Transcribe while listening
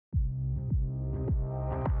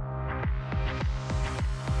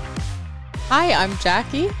Hi, I'm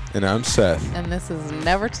Jackie. And I'm Seth. And this is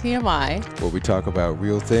Never TMI. Where we talk about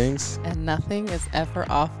real things. And nothing is ever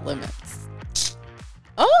off limits.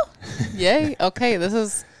 Oh, yay. Okay, this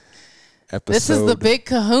is the big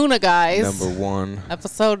kahuna, guys. Number 1.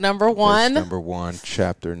 Episode number 1. Verse number 1.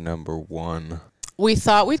 Chapter number 1. We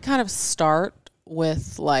thought we'd kind of start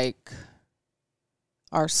with, like,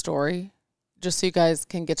 our story, just so you guys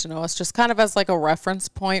can get to know us, just kind of as, like, a reference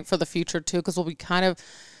point for the future, too, because we'll be kind of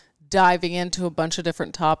diving into a bunch of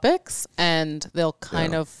different topics, and they'll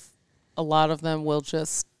kind of, a lot of them will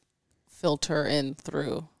just filter in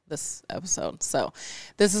through this episode. So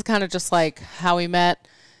this is kind of just like how we met,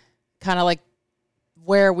 kind of like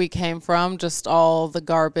where we came from, just all the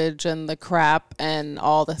garbage and the crap and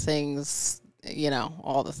all the things,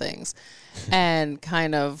 all the things, and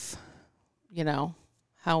kind of,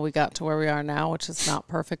 how we got to where we are now, which is not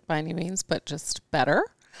perfect by any means, but just better.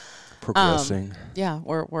 Progressing.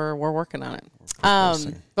 We're working on it.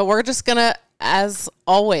 But we're just gonna, as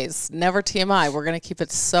always, never TMI. We're gonna keep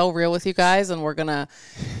it so real with you guys, and we're gonna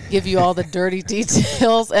give you all the dirty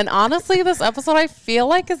details. And honestly, this episode, I feel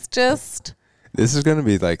like it's just. This is gonna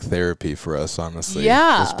be like therapy for us, honestly.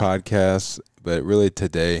 Yeah. This podcast, but really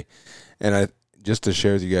today, and just to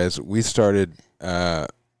share with you guys, we started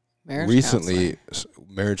recently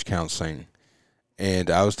marriage counseling, and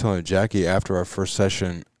I was telling Jackie after our first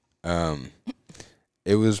session.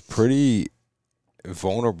 It was pretty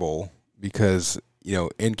vulnerable because,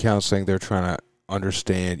 in counseling, they're trying to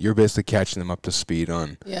understand. You're basically catching them up to speed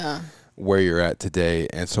on where you're at today.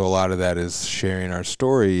 And so a lot of that is sharing our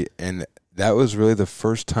story. And that was really the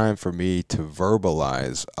first time for me to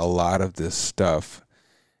verbalize a lot of this stuff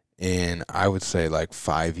in, I would say, like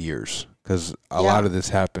 5 years. Because a lot of this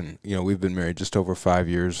happened, we've been married just over 5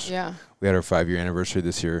 years. Yeah. We had our 5-year anniversary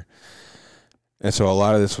this year. And so a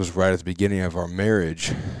lot of this was right at the beginning of our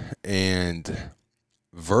marriage, and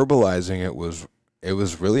verbalizing it was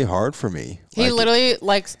really hard for me. He literally,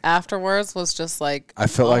 afterwards was just like, I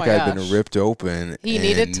felt like I'd been ripped open. He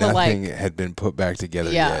needed to nothing had been put back together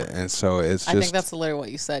yet. And so it's just. I think that's literally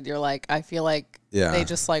what you said. You're like, I feel like they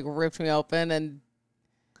just ripped me open, and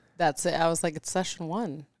that's it. I was like, it's session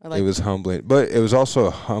 1. It was humbling, but it was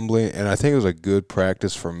also humbling, and I think it was a good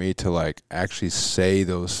practice for me to actually say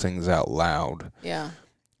those things out loud. Yeah.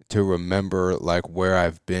 To remember where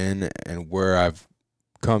I've been and where I've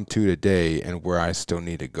come to today and where I still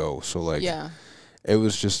need to go. So it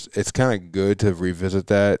was just, it's kind of good to revisit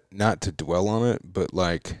that, not to dwell on it, but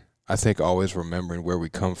I think always remembering where we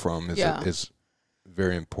come from is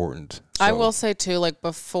very important. So. I will say too,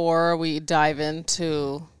 before we dive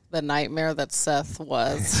into the nightmare that Seth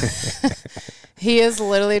was. He is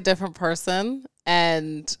literally a different person,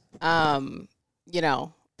 and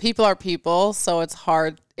people are people, so it's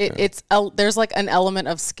hard. There's an element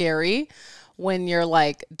of scary when you're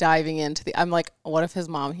diving into I'm like, what if his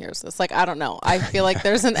mom hears this? I don't know. I feel like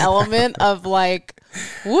there's an element of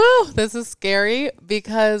woo, this is scary,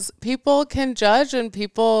 because people can judge and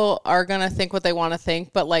people are gonna think what they want to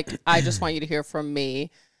think, but I just want you to hear from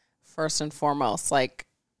me first and foremost.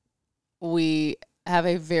 We have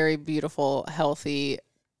a very beautiful, healthy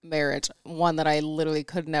marriage, one that I literally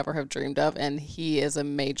could never have dreamed of, and he is a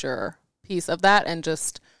major piece of that, and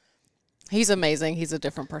he's amazing. He's a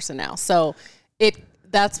different person now. So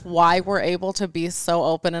that's why we're able to be so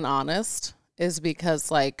open and honest, is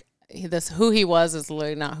because who he was is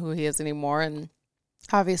literally not who he is anymore, and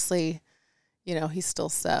obviously, he's still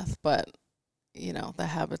Seth, but the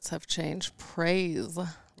habits have changed. Praise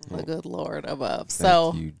the good Lord above.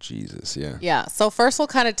 Thank you, Jesus. Yeah. Yeah. So first we'll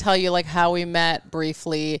kind of tell you how we met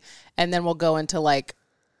briefly, and then we'll go into what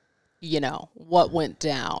went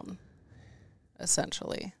down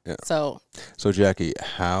essentially. Yeah. So Jackie,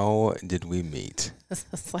 how did we meet? This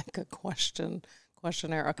is a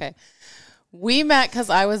questionnaire. Okay. We met because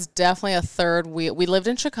I was definitely a third wheel. We lived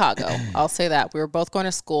in Chicago. I'll say that. We were both going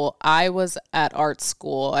to school. I was at art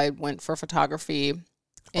school. I went for photography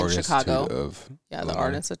in Chicago. The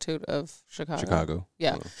Art Institute of Chicago.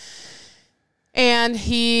 Yeah. Oh. And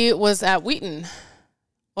he was at Wheaton.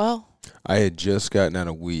 Well, I had just gotten out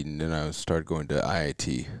of Wheaton and I started going to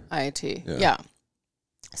IIT. Yeah.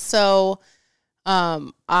 So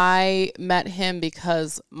I met him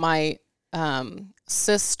because my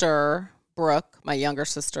sister, Brooke, my younger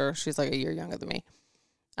sister, she's a year younger than me,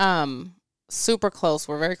 super close.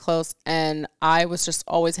 We're very close. And I was just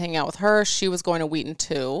always hanging out with her. She was going to Wheaton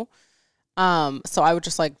too. So I would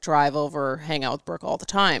just drive over, hang out with Brooke all the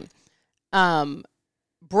time.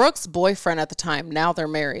 Brooke's boyfriend at the time, now they're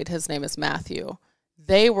married. His name is Matthew.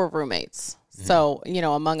 They were roommates. Mm-hmm. So,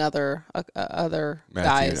 among other Matthew guys.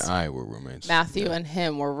 Matthew and I were roommates. Matthew and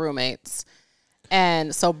him were roommates.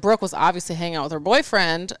 And so Brooke was obviously hanging out with her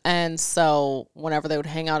boyfriend. And so whenever they would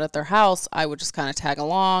hang out at their house, I would just kind of tag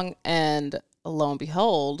along. And lo and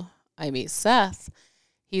behold, I meet Seth.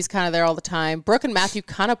 He's kind of there all the time. Brooke and Matthew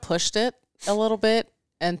kind of pushed it a little bit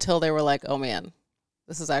until they were like, oh, man,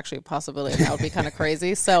 this is actually a possibility. And that would be kind of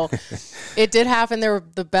crazy. So it did happen. They were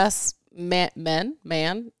the best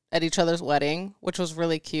man at each other's wedding, which was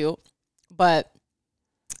really cute. But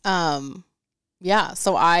yeah,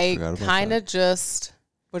 so I kind of just,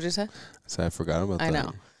 what'd you say? I forgot about that. I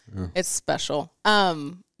know. Yeah. It's special.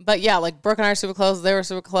 But yeah, like Brooke and I are super close. They were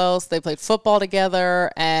super close. They played football together,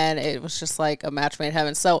 and it was just like a match made in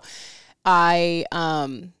heaven. So I,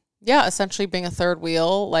 essentially being a third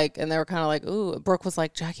wheel, like, and they were kind of like, ooh, Brooke was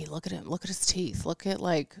like, Jackie, look at him. Look at his teeth. Look at,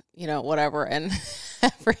 like, whatever. And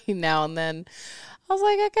every now and then I was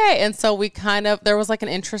like, okay. And so we there was like an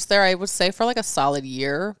interest there, I would say, for like a solid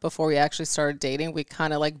year before we actually started dating. We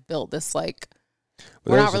kind of like built this, like,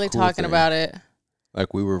 we're not really talking about it. Like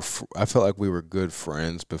I felt like we were good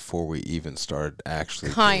friends before we even started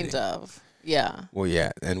actually kind dating. of. Yeah. Well,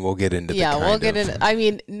 yeah. And we'll get into I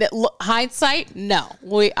mean, hindsight, no.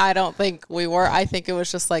 I don't think we were. I think it was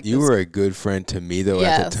just like. You were a good friend to me, though,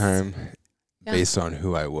 at the time, based on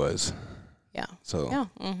who I was. Yeah. So. Yeah.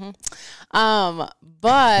 Mm-hmm.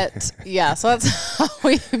 But yeah, so that's how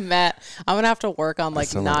we met. I'm gonna have to work on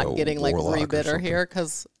like not getting like re-bitter here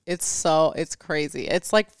because it's crazy.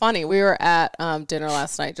 It's like funny. We were at dinner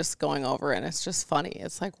last night just going over it, and it's just funny.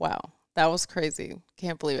 It's like, wow, that was crazy.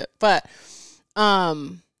 Can't believe it. But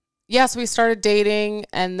so we started dating,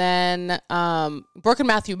 and then Brooke and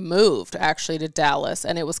Matthew moved actually to Dallas,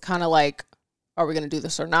 and it was kind of like, are we going to do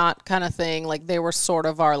this or not kind of thing. Like they were sort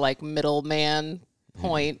of our like middleman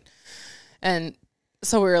point. And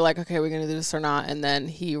so we were like, okay, we're going to do this or not. And then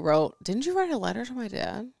he wrote, didn't you write a letter to my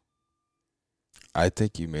dad? I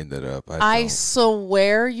think you made that up. I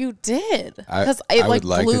swear you did. Because it like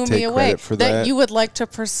blew me away that you would like to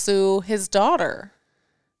pursue his daughter.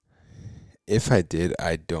 If I did,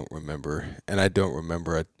 I don't remember. And I don't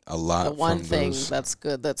remember a lot. The one thing that's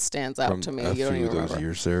good that stands out to me. You don't even remember. Those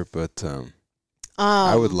years there, but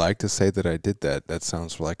I would like to say that I did that. That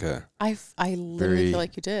sounds like I literally feel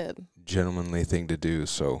like you did. Gentlemanly thing to do.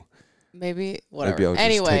 So maybe whatever. Maybe I'll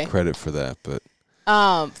just take credit for that. But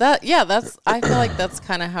that's I feel like that's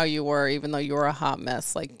kind of how you were, even though you were a hot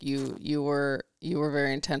mess. Like you were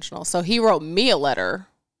very intentional. So he wrote me a letter.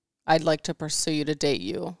 I'd like to pursue you to date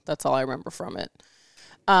you. That's all I remember from it.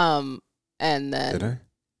 And then did I?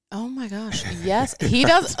 Oh my gosh. Yes. He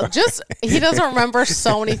does he doesn't remember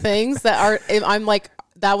so many things I'm like,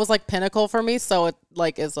 that was like pinnacle for me. So it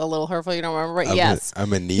like is a little hurtful. You don't remember, but yes.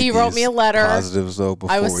 I'm gonna need he wrote me a letter. Positives though.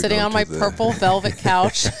 I was sitting on my purple velvet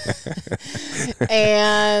couch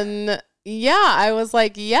and I was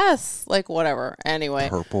like, yes, like whatever. Anyway.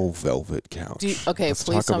 Purple velvet couch.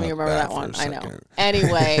 Please tell me you remember that one. I know.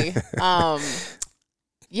 Anyway.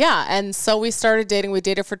 And so we started dating. We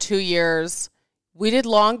dated for 2 years. We did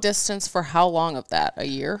long distance for how long of that? A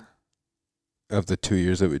year? Of the 2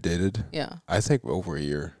 years that we dated? Yeah. I think over a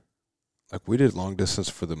year. Like we did long distance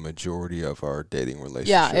for the majority of our dating relationship.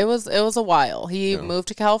 Yeah, it was a while. He moved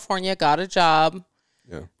to California, got a job.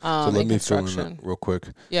 Yeah. So let me fill in real quick.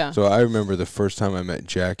 Yeah. So I remember the first time I met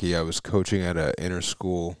Jackie, I was coaching at an inner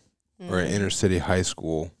school or an inner city high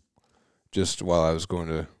school just while I was going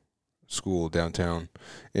to school downtown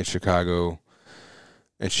in Chicago.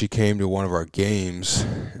 And she came to one of our games,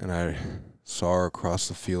 and I saw her across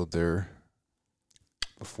the field there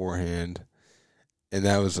beforehand. And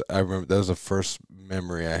I remember that was the first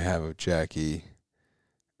memory I have of Jackie.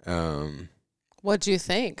 What'd you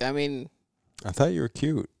think? I mean, I thought you were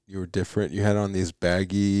cute. You were different. You had on these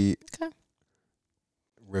baggy,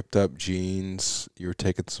 ripped up jeans. You were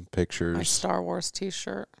taking some pictures. My Star Wars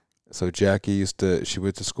t-shirt. So Jackie she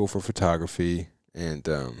went to school for photography, and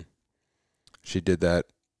she did that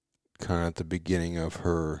kind of at the beginning of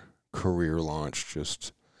her career launch,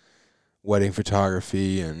 just wedding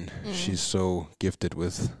photography, and she's so gifted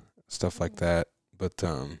with stuff like that. But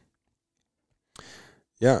and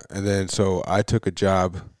then so I took a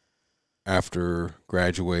job after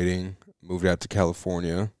graduating, moved out to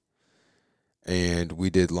California, and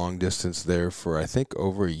we did long distance there for I think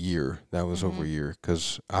over a year. That was over a year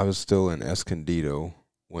because I was still in Escondido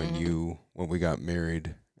when we got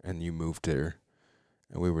married and you moved there,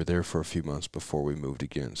 and we were there for a few months before we moved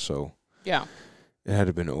again. So yeah, it had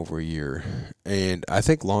to been over a year, and I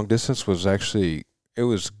think long distance was actually it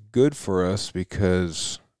was good for us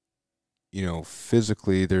because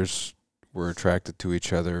physically we're attracted to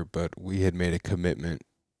each other, but we had made a commitment,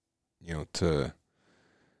 to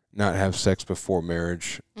not have sex before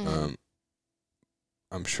marriage.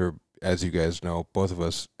 I'm sure, as you guys know, both of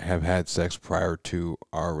us have had sex prior to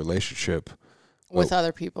our relationship. With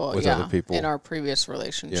other people, other people in our previous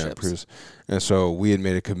relationships. And so we had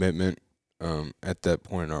made a commitment at that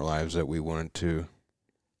point in our lives that we wanted to,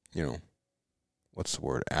 what's the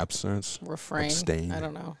word? Abstinence? Refrain. Abstain. I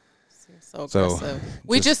don't know. So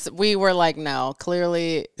aggressive. We were like, no,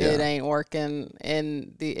 clearly it ain't working,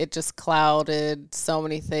 and it just clouded so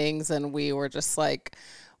many things, and we were just like,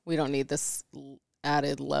 we don't need this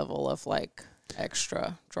added level of like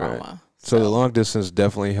extra drama. Right. So the long distance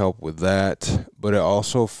definitely helped with that, but it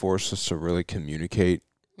also forced us to really communicate.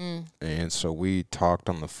 And so we talked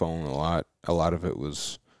on the phone a lot. A lot of it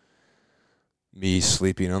was me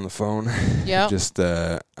sleeping on the phone. Yeah. Just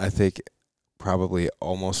I think probably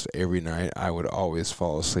almost every night I would always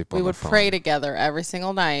fall asleep on the phone. We would pray together every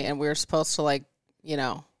single night, and we were supposed to like,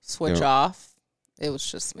 switch off. It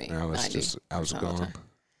was just me. I was gone.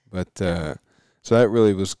 But so that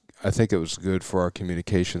really was, I think it was good for our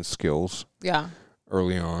communication skills. Yeah.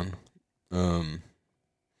 Early on. And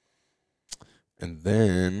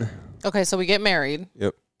then. Okay, so we get married.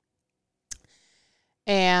 Yep.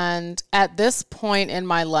 And at this point in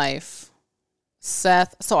my life,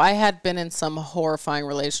 Seth, so I had been in some horrifying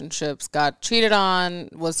relationships, got cheated on,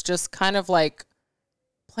 was just kind of like,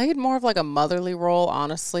 played more of like a motherly role,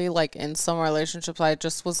 honestly. Like in some relationships, I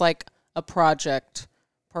just was like a project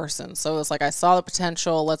person. So it was like, I saw the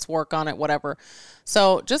potential, let's work on it, whatever.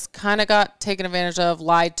 So just kind of got taken advantage of,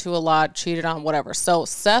 lied to a lot, cheated on, whatever. So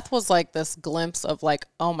Seth was like this glimpse of like,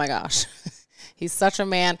 oh my gosh, he's such a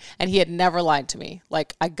man. And he had never lied to me.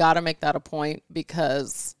 Like, I got to make that a point,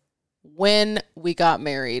 because when we got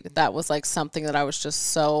married, that was like something that I was just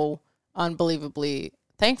so unbelievably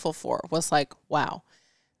thankful for, was like, wow,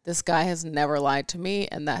 this guy has never lied to me,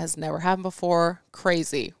 and that has never happened before.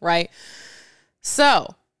 Crazy, right?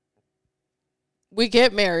 So we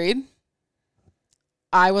get married.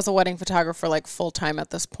 I was a wedding photographer, like full time at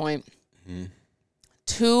this point.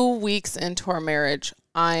 2 weeks into our marriage,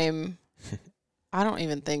 I don't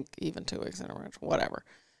even think even 2 weeks into our marriage, whatever.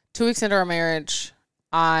 2 weeks into our marriage,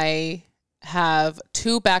 I have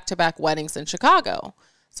 2 back-to-back weddings in Chicago.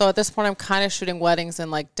 So at this point, I'm kind of shooting weddings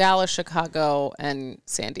in like Dallas, Chicago, and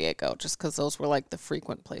San Diego, just because those were like the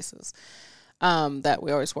frequent places that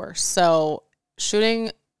we always were. So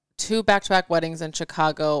shooting 2 back-to-back weddings in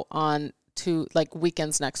Chicago on 2 like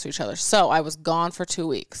weekends next to each other. So I was gone for 2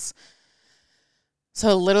 weeks.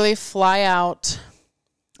 So literally fly out.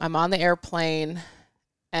 I'm on the airplane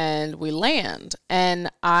and we land, and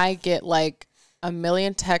I get like a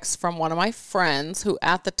million texts from one of my friends who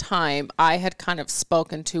at the time I had kind of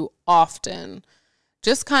spoken to often,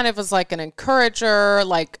 just kind of as like an encourager,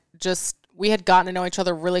 like just we had gotten to know each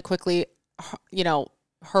other really quickly.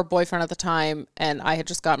 Her boyfriend at the time and I had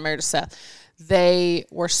just gotten married to Seth. They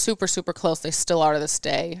were super, super close. They still are to this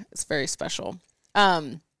day. It's very special.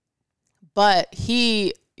 But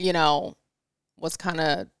he, was kind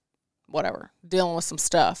of whatever, dealing with some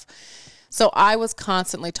stuff. So I was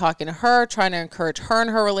constantly talking to her, trying to encourage her in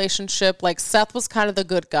her relationship. Like Seth was kind of the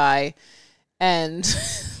good guy, and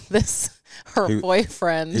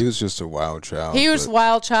boyfriend. He was just a wild child. He was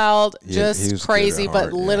wild child, just he was crazy, good at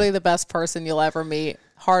heart, but literally the best person you'll ever meet.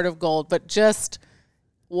 Heart of gold, but just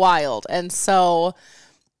wild. And so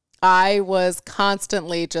I was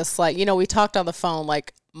constantly just like, we talked on the phone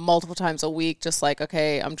like multiple times a week, just like,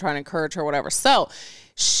 okay, I'm trying to encourage her, whatever. So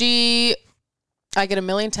I get a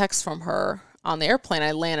million texts from her on the airplane.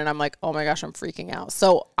 I land and I'm like, oh my gosh, I'm freaking out.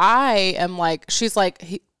 So I am like, she's like,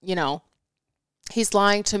 he's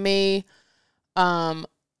lying to me,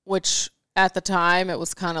 which at the time it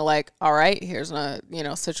was kind of like, all right, here's a,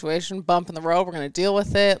 situation, bump in the road. We're going to deal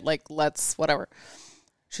with it. Like, let's, whatever.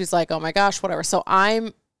 She's like, oh my gosh, whatever. So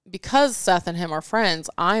because Seth and him are friends,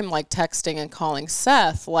 I'm like texting and calling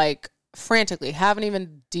Seth like frantically, haven't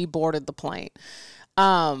even deboarded the plane.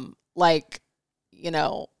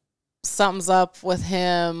 Something's up with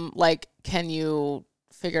him. Like, can you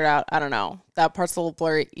figure it out? I don't know. That part's a little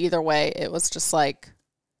blurry. Either way, it was just like,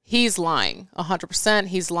 he's lying 100%.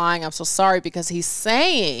 He's lying. I'm so sorry, because he's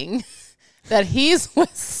saying that he's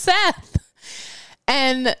with Seth,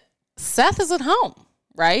 and Seth is at home,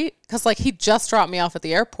 right? Because like he just dropped me off at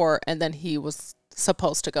the airport, and then he was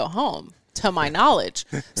supposed to go home, to my knowledge.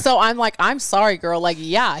 So I'm like, I'm sorry, girl. Like,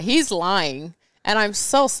 yeah, he's lying. And I'm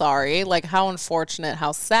so sorry, like how unfortunate,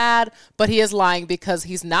 how sad, but he is lying because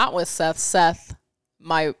he's not with Seth. Seth,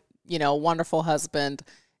 my, wonderful husband,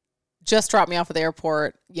 just dropped me off at the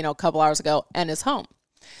airport, a couple hours ago and is home.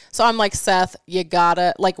 So I'm like, Seth, you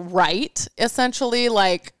gotta like write essentially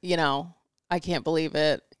like, I can't believe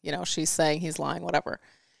it. She's saying he's lying, whatever.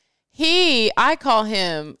 I call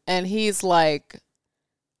him and he's like,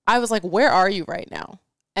 I was like, where are you right now?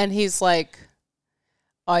 And he's like,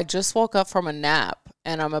 I just woke up from a nap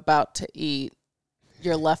and I'm about to eat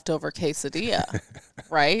your leftover quesadilla,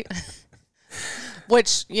 right?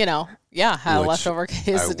 Which, had a leftover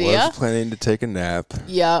quesadilla. I was planning to take a nap.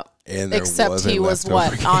 Yep. And there except was a he was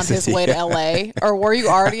leftover on his way to LA? Or were you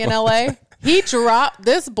already in LA?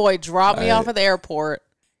 This boy dropped me off at the airport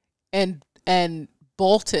and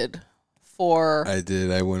bolted for I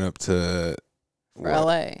did. I went up to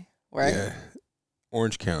LA, right? Yeah.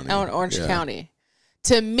 Orange County. Oh, in Orange County.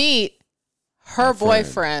 To meet her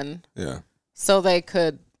boyfriend. Yeah. So they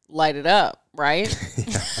could light it up, right?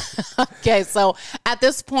 Okay, so at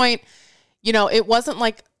this point, it wasn't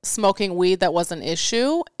like smoking weed that was an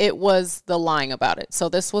issue. It was the lying about it. So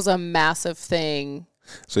this was a massive thing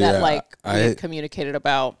that we had communicated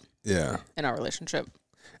about in our relationship.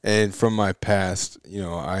 And from my past,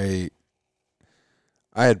 I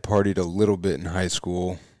had partied a little bit in high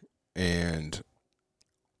school, and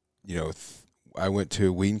I went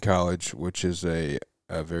to Wheaton College, which is a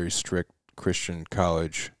very strict Christian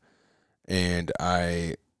college, and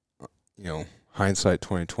I, hindsight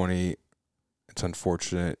 2020, it's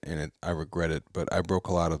unfortunate and I regret it, but I broke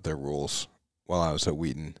a lot of their rules while I was at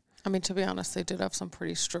Wheaton. I mean, to be honest, they did have some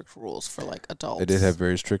pretty strict rules for like adults. They did have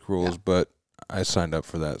very strict rules, but I signed up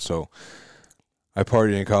for that. So I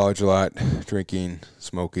partied in college a lot, drinking,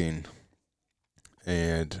 smoking,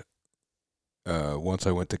 and once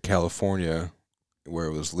I went to California, where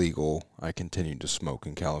it was legal, I continued to smoke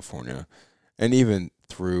in California. And even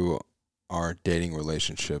through our dating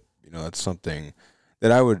relationship, that's something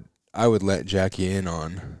that I would let Jackie in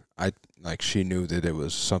on. She knew that it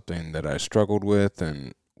was something that I struggled with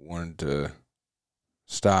and wanted to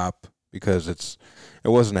stop, because it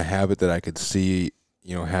wasn't a habit that I could see,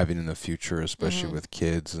 having in the future, especially with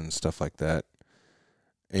kids and stuff like that.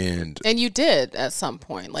 And you did at some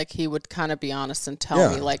point, like he would kind of be honest and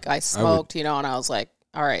tell me, like, I smoked, and I was like,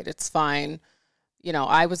 all right, it's fine.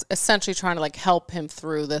 I was essentially trying to like help him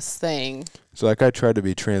through this thing. So I tried to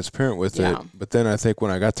be transparent with it, but then I think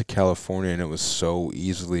when I got to California and it was so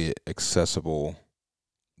easily accessible,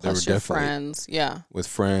 Plus there were definitely friends, with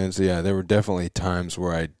friends, there were definitely times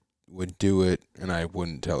where I would do it and I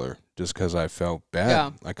wouldn't tell her just because I felt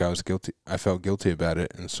bad, like I was guilty. I felt guilty about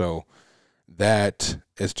it, and so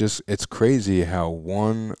it's crazy how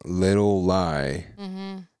one little lie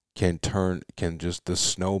can just the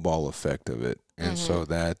snowball effect of it. And so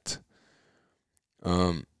that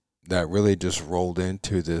really just rolled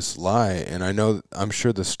into this lie. And I'm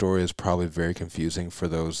sure the story is probably very confusing for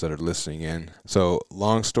those that are listening in. So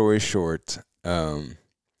long story short, I'm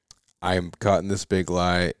caught in this big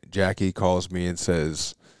lie. Jackie calls me and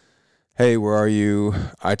says, "Hey, where are you?"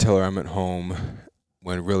 I tell her I'm at home,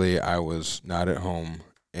 when really I was not at home.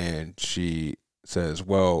 And she says,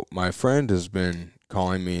 "Well, my friend has been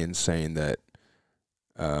calling me and saying that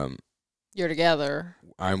you're together.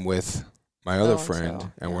 I'm with my other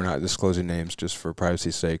friend, and we're not disclosing names just for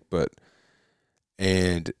privacy's sake."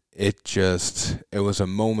 And it was a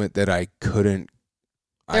moment that I couldn't.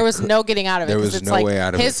 There was no getting out of it. There was no way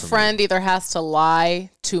out of it. His friend either has to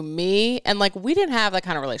lie to me, and like we didn't have that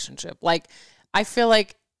kind of relationship. Like I feel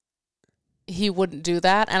like he wouldn't do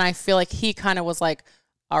that, and I feel like he kind of was like,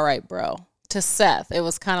 "All right, bro." To Seth, it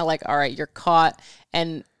was kind of like, "All right, you're caught,"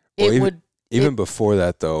 and Even before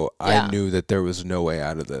that, though, I knew that there was no way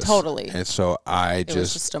out of this. Totally. And so I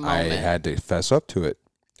had to fess up to it.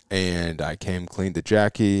 And I came clean to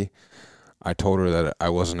Jackie. I told her that I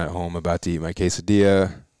wasn't at home about to eat my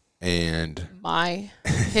quesadilla. And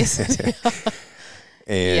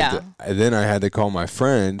and then I had to call my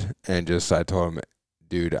friend and I told him,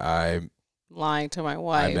 "Dude, I'm lying to my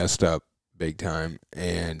wife. I messed up big time."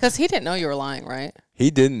 And because he didn't know you were lying, right?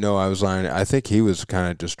 He didn't know I was lying. I think he was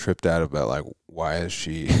kind of just tripped out about, like, why is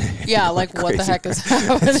she? Like, what the heck is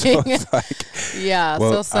happening?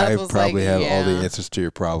 So Seth was probably have all the answers to your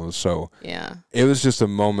problems. So it was just a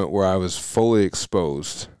moment where I was fully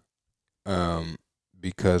exposed,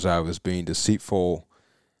 because I was being deceitful,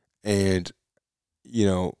 and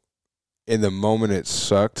in the moment it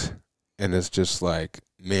sucked, and it's just like,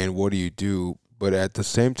 man, what do you do? But at the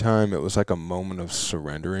same time, it was like a moment of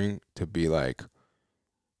surrendering to be like,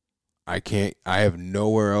 I have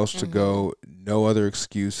nowhere else to go, no other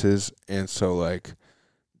excuses. And so, like,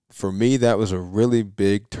 for me, that was a really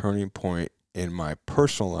big turning point in my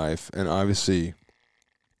personal life, and obviously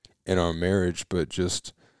in our marriage, but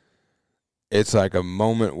just, it's like a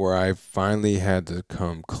moment where I finally had to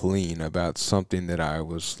come clean about something that I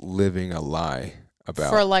was living a lie about.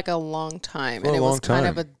 For like a long time. And it was kind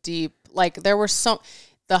of a deep, like, there were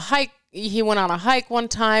the hike, he went on a hike one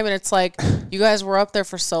time, and it's like, you guys were up there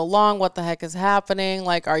for so long. What the heck is happening?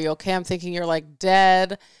 Like, are you okay? I'm thinking you're like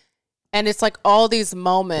dead. And it's like all these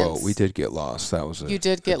moments. Well, we did get lost. That was you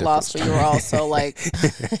did get lost, but you were also like,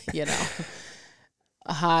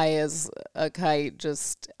 high as a kite,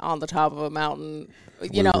 just on the top of a mountain.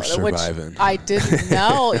 We were surviving. Which I didn't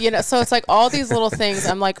know. So it's like all these little things.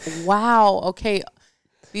 I'm like, wow, okay,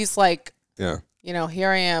 these like, here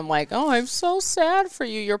I am, like, oh, I'm so sad for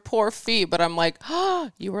you, your poor feet. But I'm like, oh,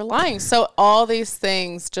 you were lying. So all these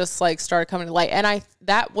things just like started coming to light, and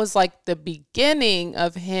that was like the beginning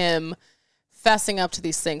of him fessing up to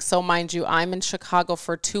these things. So mind you, I'm in Chicago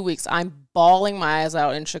for 2 weeks. I'm bawling my eyes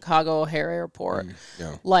out in Chicago O'Hare Airport.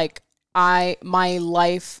 Like my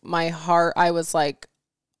life, my heart, I was like,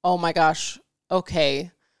 oh my gosh, okay,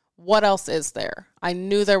 what else is there? I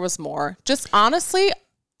knew there was more. Just honestly,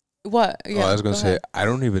 what? Yeah, I was going to say, I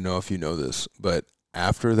don't even know if you know this, but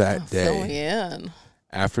after that fill me in.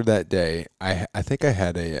 After that day, I think I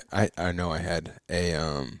had I know I had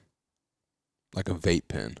a like a vape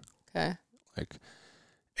pen. Okay.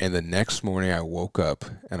 And the next morning I woke up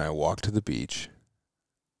and I walked to the beach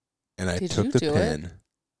and I took the pen. It?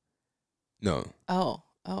 No. Oh,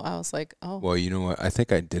 I was like, oh. Well, you know what? I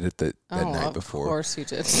think I did it that night before. Of course you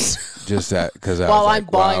did. Just that, because while I'm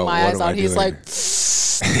bawling my eyes out, he's like,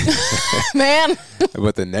 man.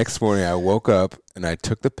 But the next morning I woke up and I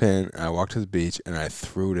took the pen and I walked to the beach and I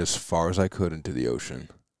threw it as far as I could into the ocean.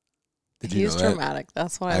 He's dramatic.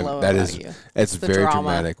 That's what I love about you. It's very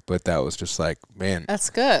dramatic, but that was just like, man.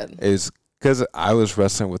 That's good. It's because I was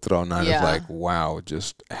wrestling with it all night. Of like, wow,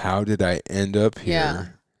 just how did I end up here? Yeah.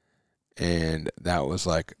 And that was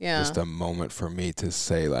like just a moment for me to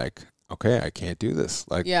say like, okay, I can't do this.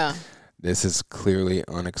 Like, this is clearly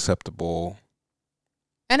unacceptable.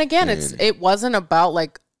 And again, it wasn't about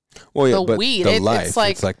like, the weed. It's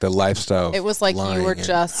like the lifestyle. It was like you were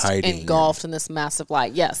just engulfed in this massive lie.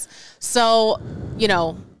 Yes. So,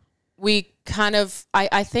 we kind of,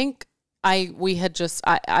 I think we had just,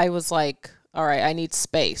 I was like, all right, I need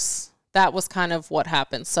space. That was kind of what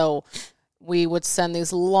happened. So we would send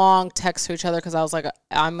these long texts to each other because I was like,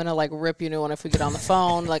 I'm going to like rip you new one if we get on the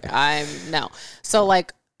phone. Like no. So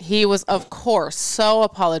like, he was, of course, so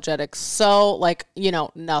apologetic. So like,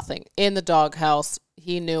 nothing in the doghouse.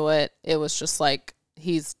 He knew it. It was just like,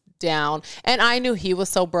 he's down. And I knew he was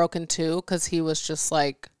so broken too, because he was just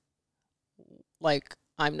like,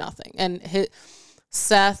 I'm nothing. And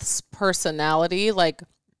Seth's personality, like,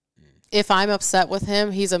 if I'm upset with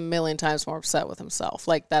him, he's a million times more upset with himself.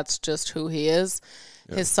 Like, that's just who he is.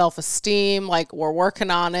 Yeah. His self-esteem, like, we're working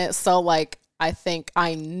on it. So, like, I think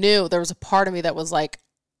I knew there was a part of me that was like,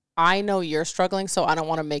 I know you're struggling, so I don't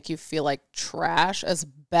want to make you feel like trash as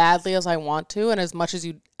badly as I want to, and as much as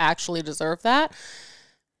you actually deserve that.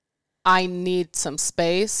 I need some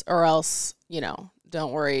space, or else,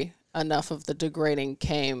 don't worry, enough of the degrading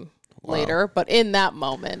came later. But in that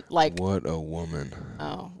moment, like... What a woman.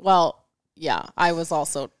 Oh, well, yeah, I was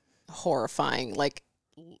also horrifying, like,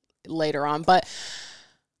 later on. But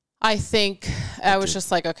I think I was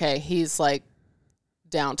just like, okay, he's, like,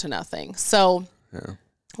 down to nothing. So... Yeah.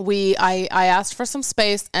 I asked for some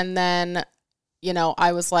space, and then,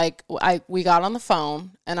 I was like, we got on the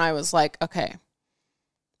phone, and I was like, okay,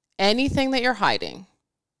 anything that you're hiding,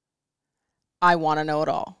 I want to know it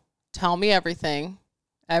all. Tell me everything,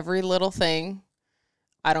 every little thing.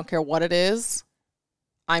 I don't care what it is.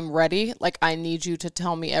 I'm ready. Like, I need you to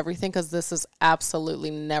tell me everything, because this is absolutely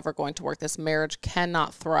never going to work. This marriage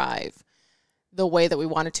cannot thrive the way that we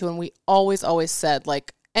wanted to. And we always said,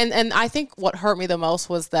 like, And I think what hurt me the most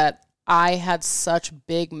was that I had such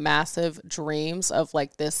big, massive dreams of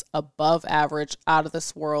like this above average, out of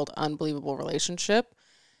this world, unbelievable relationship.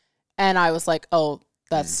 And I was like, oh,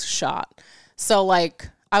 that's shot. So like,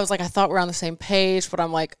 I was like, I thought we were on the same page, but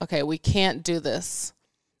I'm like, okay, we can't do this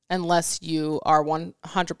unless you are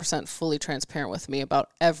 100% fully transparent with me about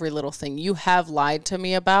every little thing you have lied to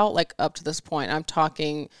me about, like up to this point. I'm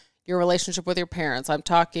talking your relationship with your parents. I'm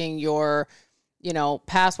talking your...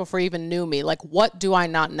 past before you even knew me. Like, what do I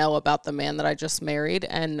not know about the man that I just married?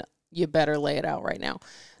 And you better lay it out right now.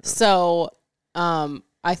 Yeah. So,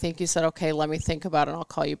 I think you said, okay, let me think about it and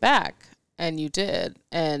I'll call you back. And you did.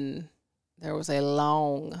 And there was a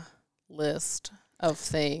long list of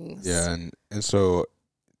things. Yeah. And so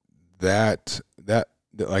that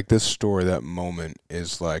like this story, that moment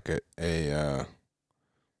is like a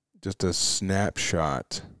just a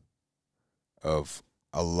snapshot of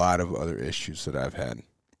a lot of other issues that I've had.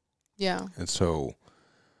 Yeah. And so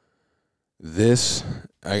this,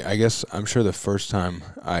 I guess, I'm sure the first time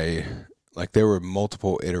there were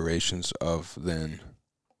multiple iterations of then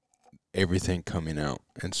everything coming out.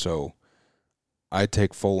 And so I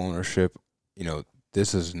take full ownership.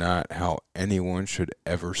 This is not how anyone should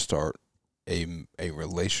ever start a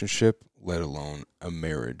relationship, let alone a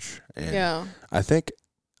marriage. And I think,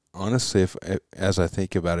 honestly, as I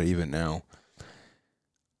think about it even now,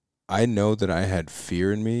 I know that I had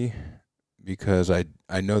fear in me because I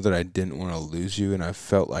know that I didn't want to lose you, and I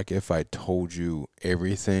felt like if I told you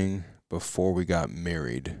everything before we got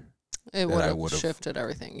married, it would have shifted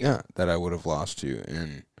everything. Yeah, that I would have lost you.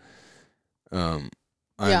 And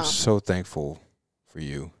I'm so thankful for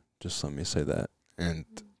you. Just let me say that. And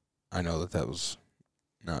I know that was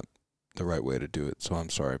not the right way to do it, so I'm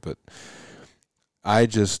sorry. But I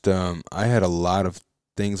just, I had a lot of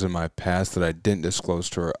things in my past that I didn't disclose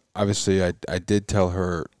to her. Obviously, I did tell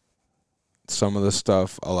her some of the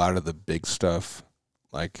stuff, a lot of the big stuff.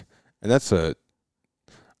 Like Jackie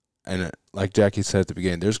said at the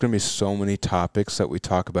beginning, there's going to be so many topics that we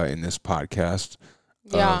talk about in this podcast.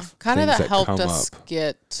 Yeah, kind of that helped us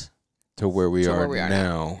get to where we are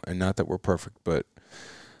now. And not that we're perfect, but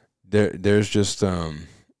there's just a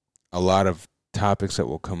lot of topics that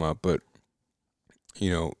will come up. But,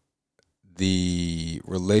 the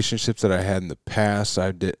relationships that I had in the past,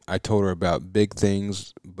 I told her about big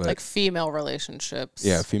things, but like female relationships.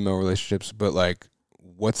 Yeah, female relationships. But like,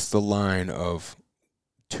 what's the line of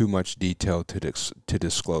too much detail to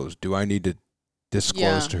disclose? Do I need to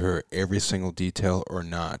disclose to her every single detail or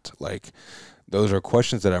not? Like, those are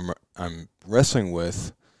questions that I'm wrestling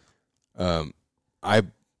with. I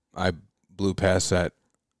blew past that,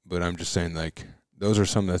 but I'm just saying, like, those are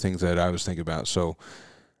some of the things that I was thinking about. So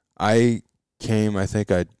I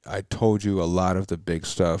think I told you a lot of the big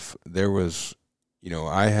stuff. There was,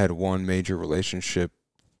 I had one major relationship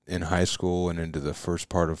in high school and into the first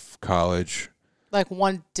part of college. Like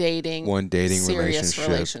one dating serious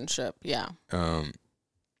relationship. Yeah. I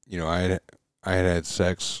had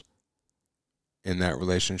sex in that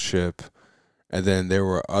relationship, and then there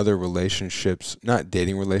were other relationships, not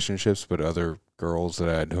dating relationships, but other girls that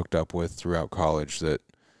I had hooked up with throughout college that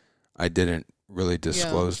I didn't really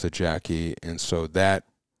disclose to Jackie. And so that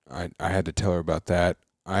I had to tell her about that.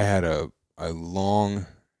 I had a long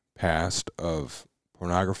past of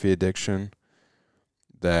pornography addiction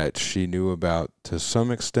that she knew about to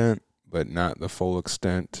some extent, but not the full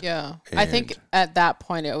extent. Yeah. I think at that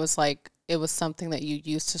point it was something that you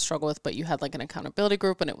used to struggle with, but you had like an accountability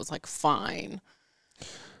group and it was like fine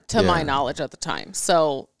to my knowledge at the time.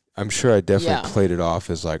 So I'm sure I definitely played it off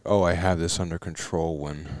as like, oh, I have this under control,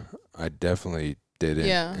 when I definitely didn't.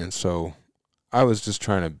 Yeah. And so I was just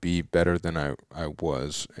trying to be better than I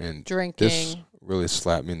was. And drinking. This really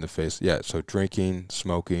slapped me in the face. Yeah, so drinking,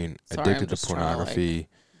 smoking, addicted to pornography.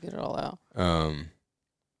 Get it all out.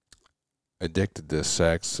 Addicted to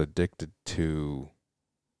sex, addicted to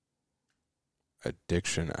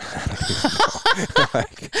addiction.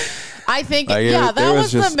 I think, that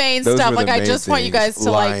was the main stuff. Like, I just want you guys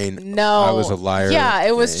to know. I was a liar. Yeah,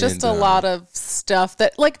 it was just a lot of stuff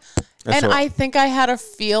that and I think I had a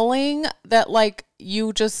feeling that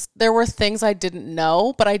there were things I didn't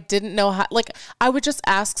know, but I didn't know how, I would just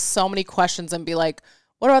ask so many questions and be like,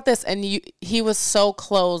 what about this? And he was so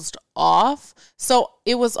closed off. So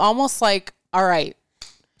it was almost like, all right,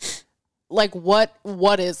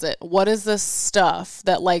 what is it? What is this stuff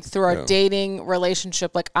that through our dating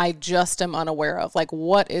relationship, I just am unaware of?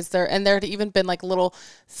 What is there? And there had even been little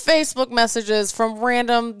Facebook messages from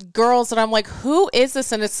random girls that I'm like, who is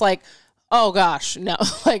this? And it's like, oh gosh, no,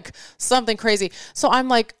 something crazy. So I'm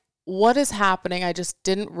like, what is happening? I just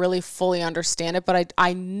didn't really fully understand it, but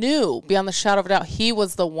I knew beyond the shadow of a doubt he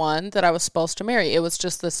was the one that I was supposed to marry. It was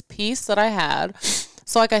just this piece that I had.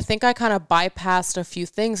 So I think I kind of bypassed a few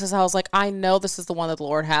things as I was like, I know this is the one that the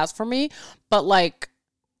Lord has for me, but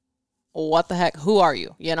what the heck? Who are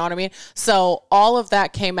you? You know what I mean? So all of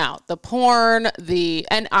that came out, the porn,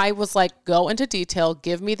 and I was like, go into detail,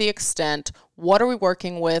 give me the extent. What are we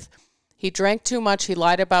working with? He drank too much. He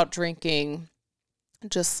lied about drinking.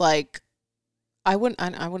 Just I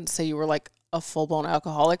wouldn't say you were a full blown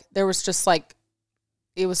alcoholic. There was just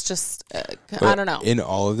it was just, I don't know. In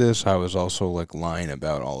all of this, I was also lying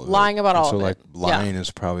about all of it. Lying about all of it. So lying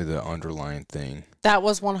is probably the underlying thing. That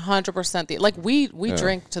was 100% we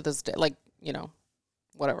drink to this day,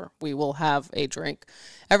 whatever. We will have a drink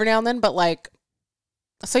every now and then, but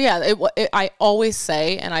so yeah, I always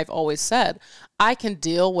say, and I've always said, I can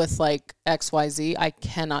deal with XYZ. I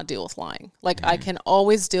cannot deal with lying. I can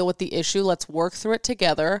always deal with the issue. Let's work through it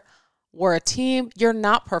together. We're a team. You're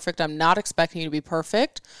not perfect. I'm not expecting you to be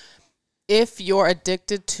perfect. if you're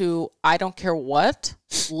addicted to, I don't care what,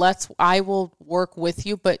 I will work with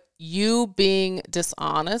you, but you being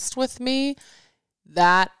dishonest with me,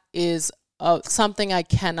 that is something I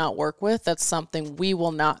cannot work with. That's something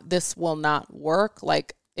this will not work.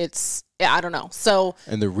 Like I don't know. So,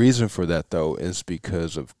 and the reason for that though is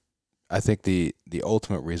because of, I think the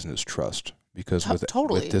ultimate reason is trust, because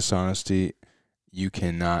with dishonesty, you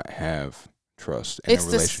cannot have trust in a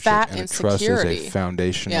relationship. This fat and insecurity. Trust is a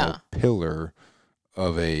foundational pillar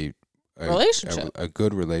of a relationship, a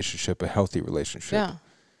good relationship, a healthy relationship. Yeah.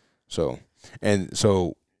 So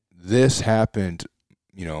this happened.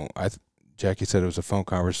 You know, Jackie said it was a phone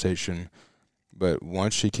conversation, but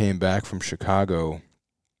once she came back from Chicago,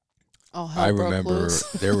 I remember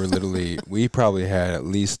there were literally, we probably had at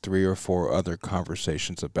least 3 or 4 other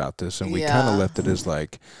conversations about this, and we kind of left it as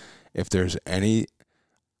like, if there's any,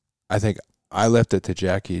 I think I left it to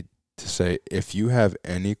Jackie to say, if you have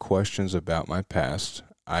any questions about my past,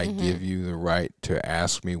 I give you the right to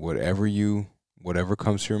ask me whatever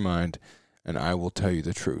comes to your mind, and I will tell you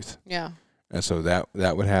the truth. Yeah. And so that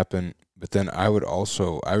would happen. But then I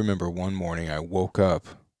remember one morning I woke up.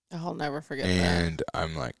 I'll never forget that. And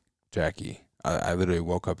I'm like, Jackie, I literally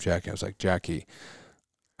woke up Jackie. I was like, Jackie,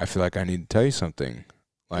 I feel like I need to tell you something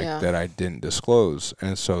that I didn't disclose.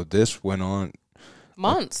 And so this went on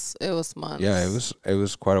months. It was months. Yeah, it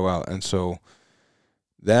was quite a while. And so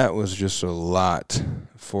that was just a lot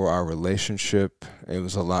for our relationship. It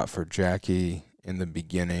was a lot for Jackie in the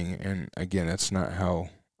beginning. And again, that's not how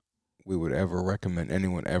we would ever recommend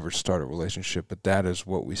anyone ever start a relationship, but that is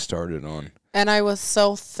what we started on. And I was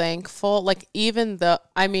so thankful. Like,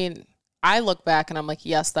 I look back and I'm like,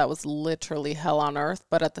 yes, that was literally hell on earth.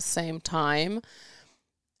 But at the same time,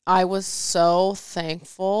 I was so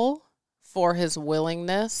thankful for his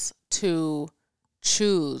willingness to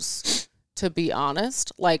choose to be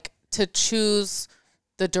honest, like to choose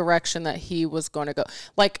the direction that he was going to go.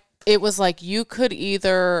 Like, it was like, you could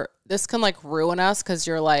either, this can like ruin us because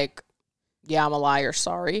you're like, yeah, I'm a liar,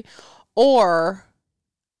 sorry. Or,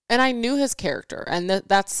 and I knew his character, and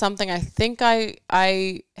that's something I think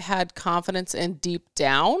I had confidence in deep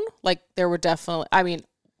down. Like, there were definitely,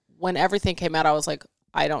 when everything came out, I was like,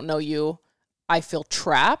 I don't know you. I feel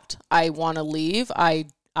trapped. I want to leave. I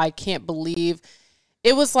can't believe,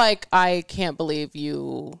 it was like, I can't believe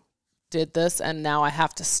you did this, and now I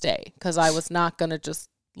have to stay, because I was not going to just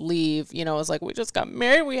leave. It was like, we just got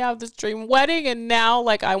married, we have this dream wedding, and now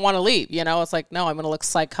like I want to leave. It's like, no, I'm gonna look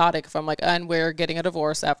psychotic if I'm like, and we're getting a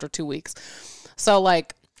divorce after 2 weeks. So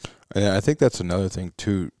like, I think that's another thing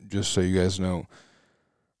too, just so you guys know,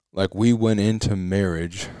 like, we went into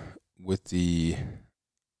marriage with the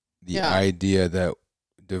idea that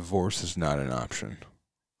divorce is not an option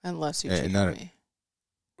unless you cheat on me.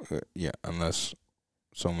 Unless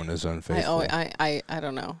someone is unfaithful. I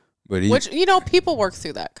don't know. But people work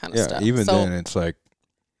through that kind of stuff. Even then, it's like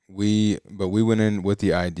we went in with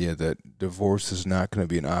the idea that divorce is not going to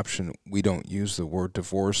be an option. We don't use the word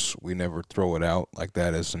divorce. We never throw it out like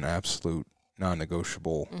that as an absolute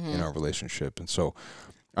non-negotiable in our relationship. And so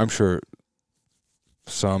I'm sure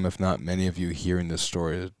some, if not many of you hearing this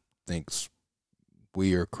story thinks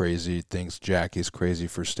we are crazy, thinks Jackie's crazy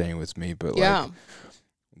for staying with me. But like,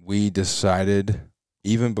 we decided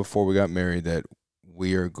even before we got married that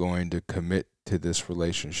we are going to commit to this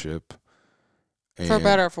relationship. For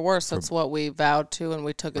better or for worse, that's what we vowed to, and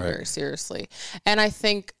we took it very seriously. And I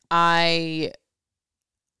think I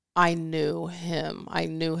knew him. I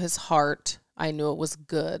knew his heart. I knew it was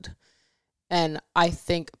good. And I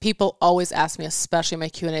think people always ask me, especially in my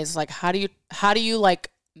Q&As, like, how do you like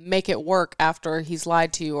make it work after he's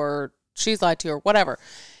lied to you or she's lied to you or whatever?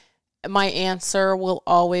 My answer will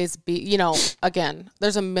always be, again,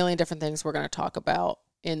 there's a million different things we're going to talk about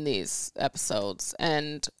in these episodes.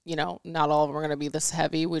 And, not all of them are going to be this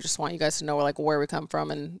heavy. We just want you guys to know like where we come from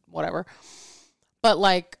and whatever. But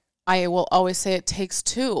like, I will always say it takes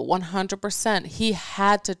two, 100%. He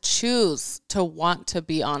had to choose to want to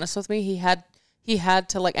be honest with me. He had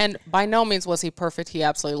to like, and by no means was he perfect. He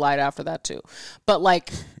absolutely lied after that too. But like,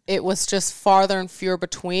 it was just farther and fewer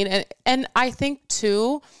between. And I think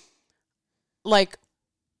too, like,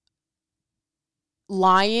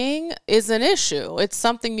 lying is an issue. It's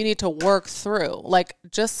something you need to work through. Like,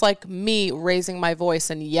 just like me raising my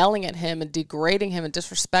voice and yelling at him and degrading him and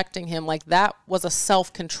disrespecting him, like, that was a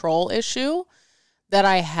self-control issue that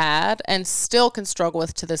I had and still can struggle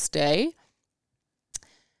with to this day.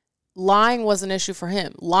 Lying was an issue for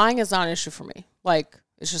him. Lying is not an issue for me. Like,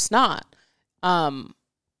 it's just not.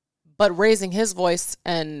 But raising his voice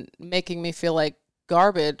and making me feel like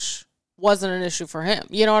garbage, wasn't an issue for him.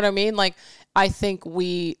 You know what I mean? Like, I think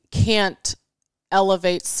we can't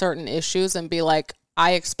elevate certain issues and be like,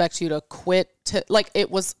 I expect you to quit. Like,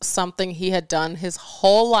 it was something he had done his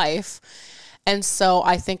whole life. And so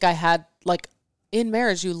I think I had, like, in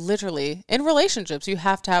marriage, you literally, in relationships, you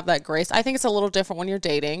have to have that grace. I think it's a little different when you're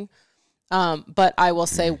dating. But I will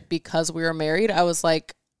say, because we were married, I was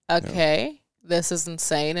like, okay, this is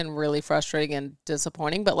insane and really frustrating and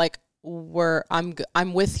disappointing, but like,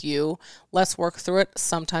 I'm with you. Let's work through it.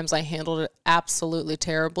 Sometimes I handled it absolutely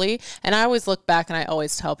terribly. And I always look back and I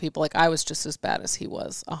always tell people, like, I was just as bad as he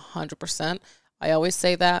was, 100%. I always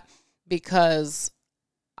say that because,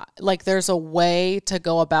 like, there's a way to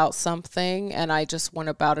go about something, and I just went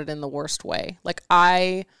about it in the worst way. Like,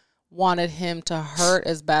 I wanted him to hurt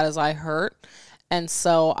as bad as I hurt. And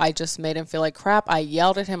so I just made him feel like crap. I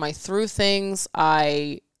yelled at him. I threw things.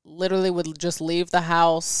 I literally would just leave the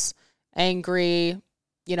house angry.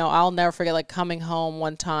 You know, I'll never forget, like, coming home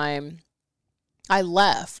one time. I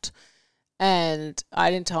left and I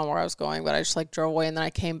didn't tell him where I was going, but I just like drove away. And then I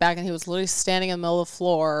came back and he was literally standing in the middle of the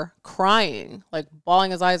floor crying, like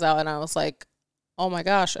bawling his eyes out. And I was like, oh my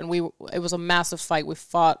gosh. And it was a massive fight. We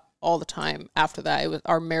fought all the time after that.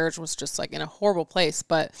 Our marriage was just like in a horrible place.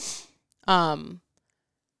 But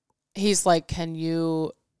he's like, can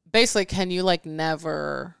you like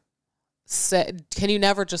never say, can you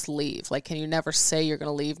never just leave? Like, can you never say you're going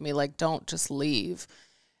to leave me? Like, don't just leave.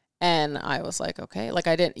 And I was like, okay. Like,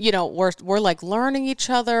 I didn't, you know, we're like learning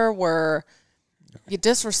each other. We're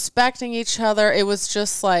disrespecting each other. It was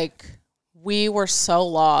just like, we were so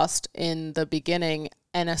lost in the beginning,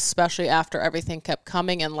 and especially after everything kept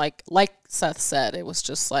coming. And like Seth said, it was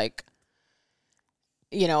just like,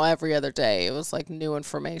 you know, every other day it was like new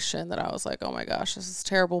information that I was like, oh my gosh, this is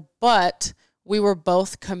terrible. But we were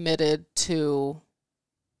both committed to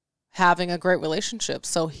having a great relationship.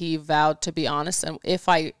 So he vowed to be honest. And if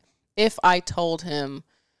I told him,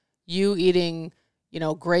 you eating, you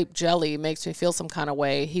know, grape jelly makes me feel some kind of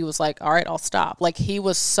way, he was like, all right, I'll stop. Like, he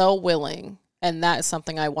was so willing. And that is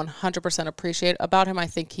something I 100% appreciate about him. I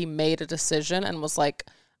think he made a decision and was like,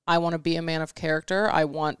 I want to be a man of character. I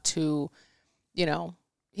want to, you know,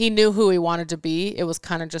 he knew who he wanted to be. It was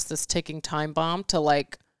kind of just this ticking time bomb to,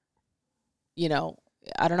 like, you know,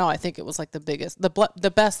 I don't know. I think it was like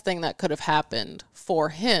the best thing that could have happened for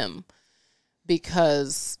him,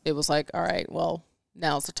 because it was like, all right, well,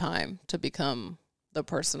 now's the time to become the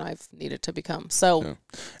person I've needed to become. So, yeah.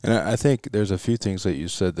 And I think there's a few things that you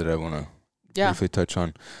said that I want to briefly touch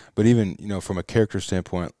on. But even, you know, from a character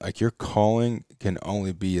standpoint, like, your calling can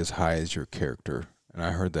only be as high as your character. And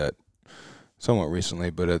I heard that somewhat recently,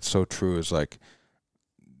 but it's so true. Is like,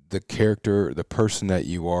 the character, the person that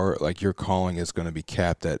you are, like, your calling is going to be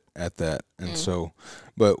capped at that. And so,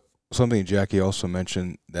 but something Jackie also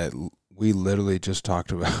mentioned that we literally just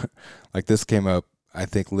talked about, like, this came up, I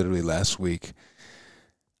think, literally last week.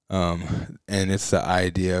 And it's the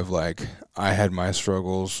idea of, like, I had my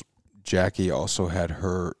struggles. Jackie also had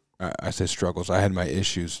her, I say struggles, I had my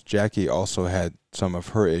issues. Jackie also had some of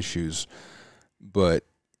her issues. But,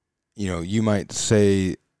 you know, you might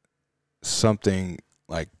say something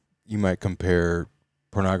like, you might compare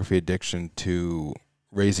pornography addiction to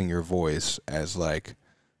raising your voice as, like,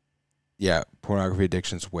 yeah, pornography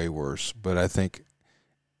addiction's way worse. But I think,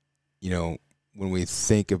 you know, when we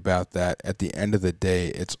think about that, at the end of the day,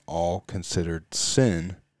 it's all considered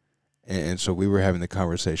sin. And so we were having the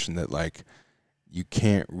conversation that, like, you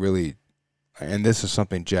can't really, and this is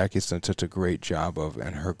something Jackie's done such a great job of,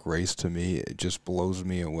 and her grace to me, it just blows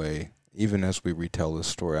me away. Even as we retell this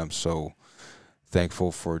story, I'm so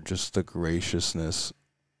thankful for just the graciousness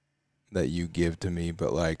that you give to me.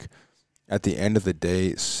 But, like, at the end of the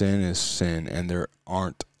day, sin is sin, and there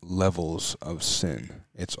aren't levels of sin.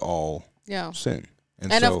 It's all sin.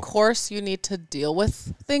 And so, of course, you need to deal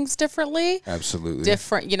with things differently. Absolutely.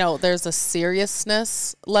 Different, you know, there's a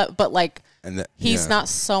seriousness, but, like, he's not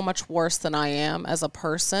so much worse than I am as a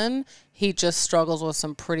person. He just struggles with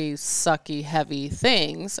some pretty sucky, heavy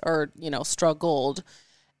things, or, you know, struggled.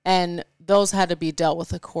 And those had to be dealt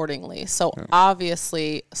with accordingly. So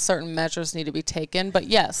obviously, certain measures need to be taken. But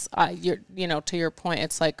yes, you know, to your point,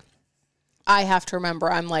 it's like, I have to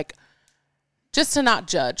remember, I'm like, just to not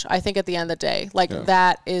judge. I think at the end of the day, like,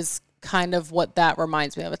 that is kind of what that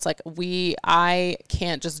reminds me of. It's like, I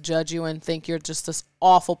can't just judge you and think you're just this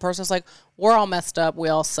awful person. It's like, we're all messed up. We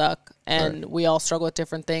all suck, and we all struggle with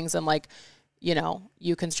different things. And, like, you know,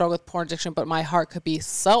 you can struggle with porn addiction, but my heart could be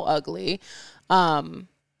so ugly.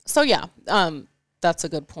 So yeah, that's a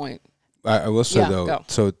good point. I will say though,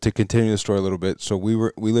 so to continue the story a little bit, so we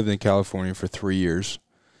lived in California for 3 years,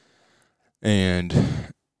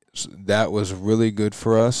 and that was really good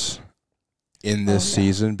for us in this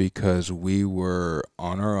season because we were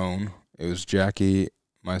on our own. It was Jackie,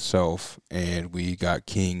 myself, and we got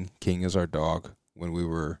King. King is our dog when we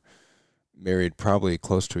were married, probably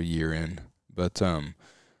close to a year in. But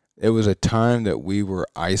it was a time that we were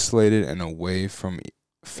isolated and away from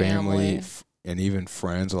family. And even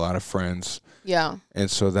friends, a lot of friends. Yeah.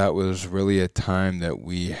 And so that was really a time that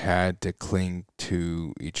we had to cling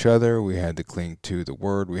to each other. We had to cling to the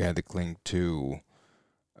word. We had to cling to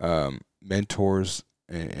mentors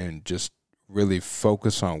and just really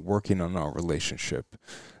focus on working on our relationship.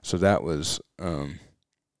 So that was I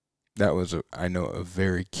know a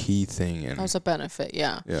very key thing. And that was a benefit,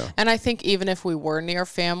 yeah. Yeah. And I think even if we were near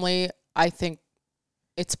family, I think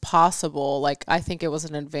it's possible. Like, I think it was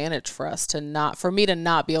an advantage for us for me to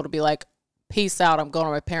not be able to be like, peace out, I'm going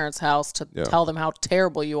to my parents' house to tell them how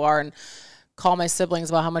terrible you are and call my siblings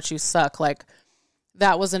about how much you suck. Like,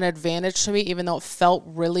 that was an advantage to me, even though it felt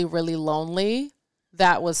really, really lonely.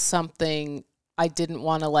 That was something I didn't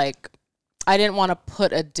want to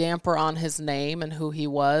put a damper on his name and who he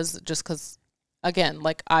was, just because, again,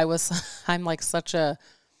 like I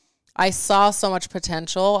saw so much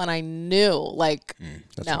potential, and I knew, like,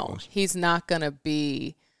 no, he's not going to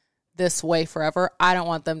be this way forever. I don't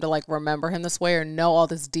want them to, like, remember him this way or know all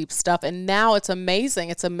this deep stuff. And now it's amazing.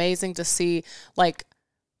 It's amazing to see, like,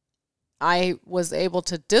 I was able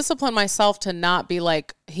to discipline myself to not be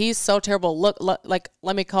like, he's so terrible. Look, like,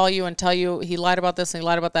 let me call you and tell you he lied about this and he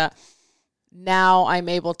lied about that. Now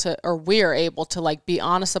we're able to, like, be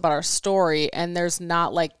honest about our story. And there's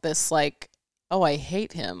not, like, this, like, oh, I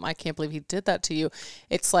hate him. I can't believe he did that to you.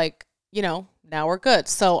 It's like, now we're good.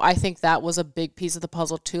 So I think that was a big piece of the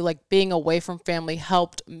puzzle too. Like, being away from family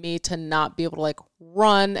helped me to not be able to, like,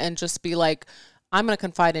 run and just be like, I'm going to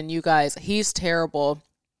confide in you guys. He's terrible.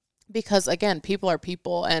 Because, again, people are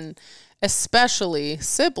people, and especially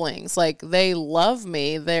siblings. Like, they love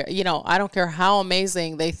me. They're, I don't care how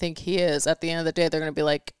amazing they think he is. At the end of the day, they're going to be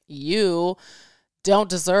like, you don't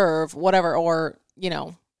deserve whatever, or,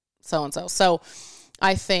 so-and-so. So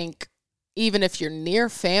I think even if you're near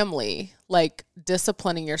family, like,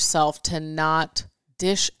 disciplining yourself to not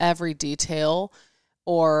dish every detail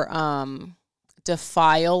or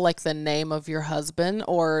defile, like, the name of your husband,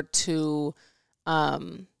 or to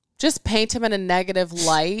just paint him in a negative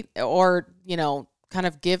light, or, kind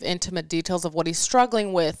of give intimate details of what he's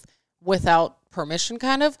struggling with without permission,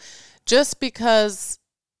 kind of, just because,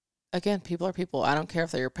 again, people are people. I don't care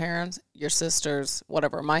if they're your parents, your sisters,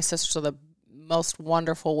 whatever. My sisters are the most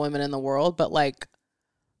wonderful women in the world, but, like,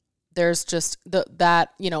 there's just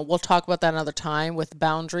that, we'll talk about that another time with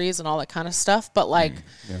boundaries and all that kind of stuff. But, like,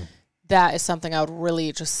 that is something I would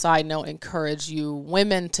really, just side note, encourage you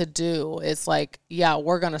women to do. Is like, yeah,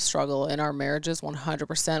 we're going to struggle in our marriages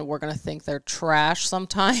 100%. We're going to think they're trash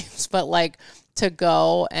sometimes, but, like, to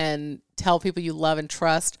go and tell people you love and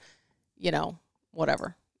trust,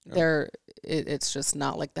 whatever. It's just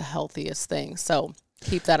not, like, the healthiest thing. So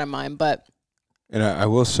keep that in mind. And I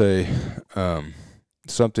will say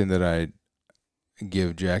something that I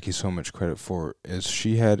give Jackie so much credit for is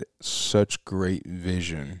she had such great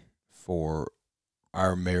vision for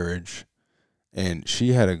our marriage, and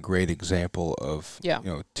she had a great example of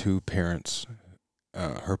two parents.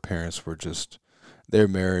 Her parents were just, their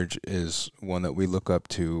marriage is one that we look up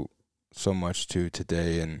to so much to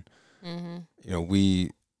today. And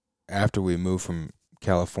after we moved from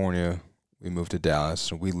California, we moved to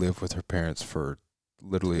Dallas, and we lived with her parents for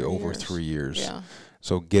literally over 3 years. Yeah.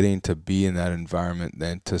 So getting to be in that environment,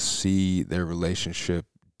 then to see their relationship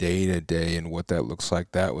day to day and what that looks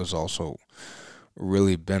like, that was also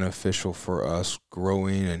really beneficial for us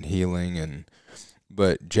growing and healing.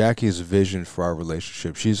 But Jackie's vision for our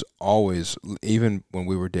relationship, she's always, even when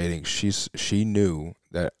we were dating, she knew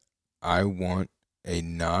that I want a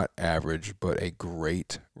not average but a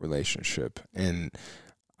great relationship. And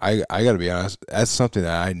I got to be honest, that's something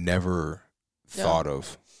that I never thought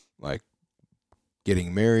of, like,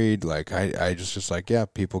 getting married. Like, I just like, yeah,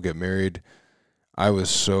 people get married. I was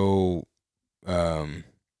so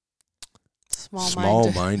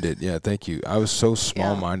small-minded. Yeah, thank you. I was so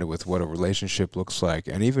small-minded with what a relationship looks like,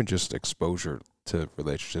 and even just exposure to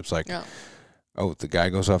relationships. Like, oh, the guy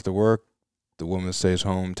goes off to work, the woman stays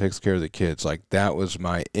home, takes care of the kids. Like, that was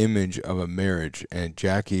my image of a marriage, and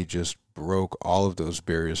Jackie just broke all of those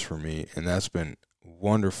barriers for me, and that's been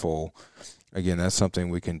wonderful. Again, that's something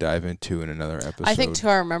we can dive into in another episode. I think, too,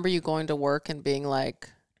 I remember you going to work and being like,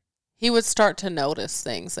 he would start to notice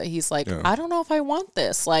things that he's like, I don't know if I want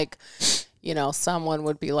this. Like, someone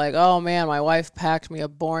would be like, oh, man, my wife packed me a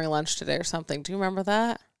boring lunch today or something. Do you remember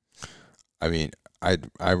that? I mean,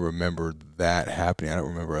 I remember that happening. I don't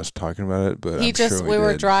remember us talking about it, but we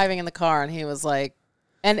were driving in the car and he was like,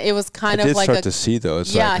 and it was kind of like start to see though.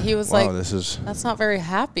 It's like, he was wow, like, that's not very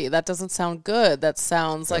happy. That doesn't sound good. That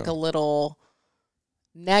sounds like a little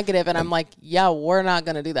negative. And I'm like, yeah, we're not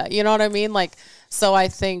going to do that. You know what I mean? Like, so I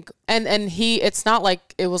think, and it's not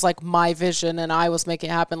like it was like my vision and I was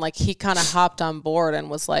making it happen. Like he kind of hopped on board and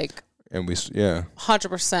was like, and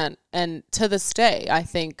 100%. And to this day, I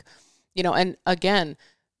think, you know, and again,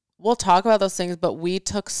 we'll talk about those things, but we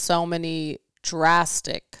took so many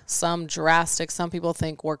some people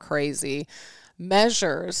think we're crazy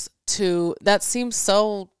measures that seems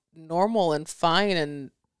so normal and fine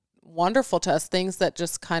and wonderful to us, things that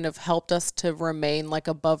just kind of helped us to remain like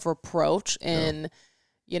above reproach in,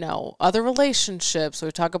 you know, other relationships.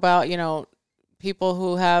 We talk about, you know, people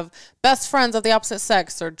who have best friends of the opposite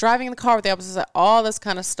sex or driving in the car with the opposite sex, all this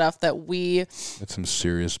kind of stuff that we some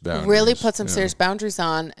serious boundaries. Really put some serious boundaries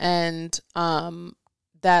on, and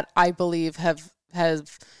that I believe have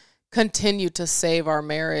continued to save our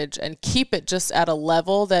marriage and keep it just at a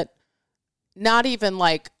level that not even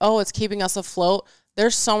like, oh, it's keeping us afloat.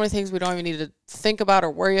 There's so many things we don't even need to think about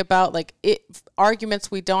or worry about. Like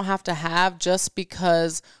arguments we don't have to have just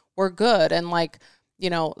because we're good. And like,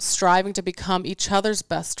 you know, striving to become each other's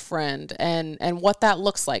best friend and what that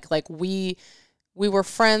looks like. Like we were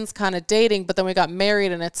friends kind of dating, but then we got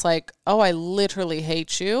married and it's like, oh, I literally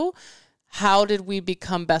hate you. How did we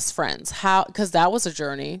become best friends? Because that was a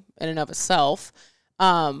journey in and of itself.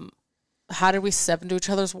 How did we step into each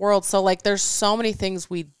other's world? So like there's so many things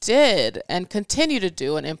we did and continue to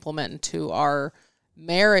do and implement into our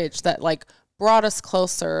marriage that like brought us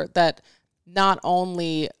closer, that not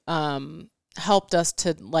only helped us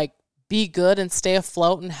to like be good and stay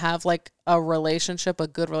afloat and have like a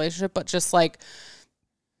good relationship, but just like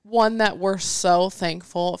one that we're so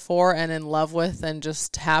thankful for and in love with and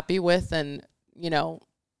just happy with, and, you know,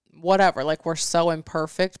 whatever, like we're so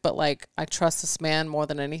imperfect, but like I trust this man more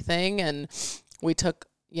than anything. And we took,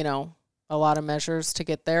 you know, a lot of measures to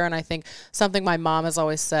get there. And I think something my mom has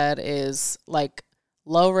always said is like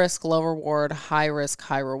low risk, low reward, high risk,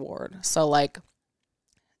 high reward. So like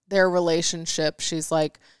their relationship, she's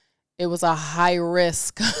like, it was a high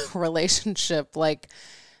risk relationship, like,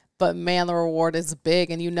 but man, the reward is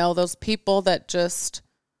big. And you know, those people that just,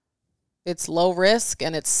 it's low risk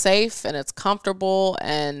and it's safe and it's comfortable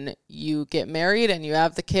and you get married and you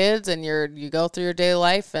have the kids and you go through your daily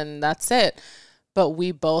life and that's it. But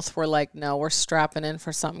we both were like, no, we're strapping in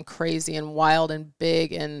for something crazy and wild and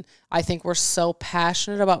big. And I think we're so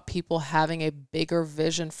passionate about people having a bigger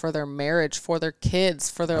vision for their marriage, for their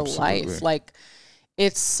kids, for their life. Like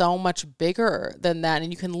it's so much bigger than that.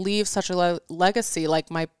 And you can leave such a legacy.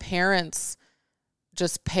 Like my parents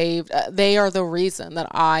just paved, they are the reason that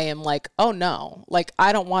I am like, oh no, like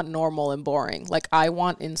I don't want normal and boring. Like I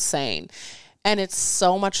want insane. And it's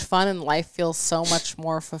so much fun and life feels so much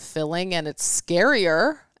more fulfilling, and it's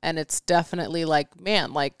scarier. And it's definitely like,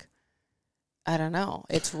 man, like, I don't know.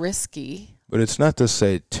 It's risky. But it's not to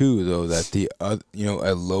say too, though, that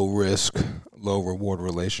a low risk, low reward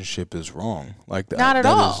relationship is wrong. Like that, not at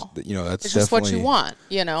all. That's it's just what you want.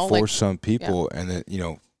 For like, some people, and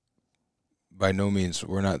that by no means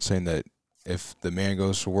we're not saying that if the man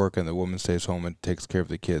goes to work and the woman stays home and takes care of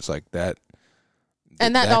the kids like that.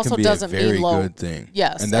 And that also doesn't mean low. Good thing.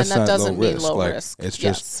 Yes, and that doesn't mean risk. low like, risk. It's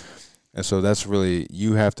just, and so that's really,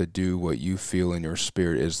 you have to do what you feel in your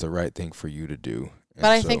spirit is the right thing for you to do. But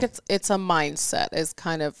I think it's a mindset.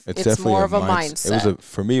 It's more of a mindset.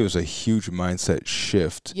 For me, it was a huge mindset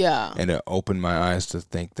shift. Yeah, and it opened my eyes to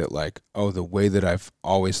think that like, oh, the way that I've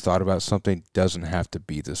always thought about something doesn't have to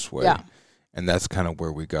be this way. Yeah. And that's kind of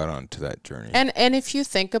where we got onto that journey. And if you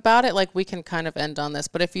think about it, like we can kind of end on this,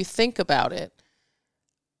 but if you think about it,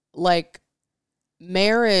 like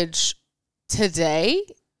marriage today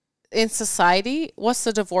in society, what's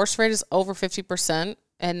the divorce rate is over 50%,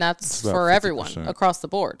 and that's for 50%. Everyone across the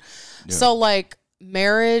board. Yeah. So like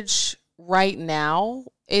marriage right now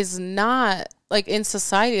is not like in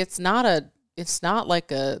society, it's not like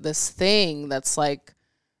this thing that's like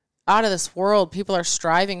out of this world people are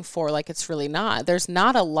striving for. Like it's really not. There's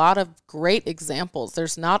not a lot of great examples.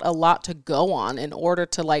 There's not a lot to go on in order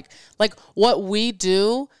to like what we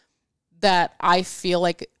do that I feel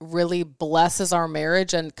like really blesses our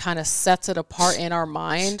marriage and kind of sets it apart in our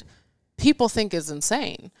mind, people think is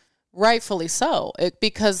insane. Rightfully so.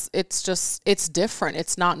 Because it's different.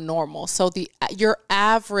 It's not normal. So your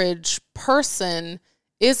average person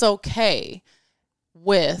is okay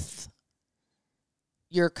with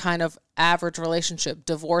your kind of average relationship.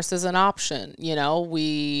 Divorce is an option. It's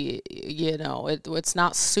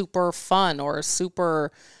not super fun or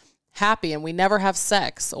super happy, and we never have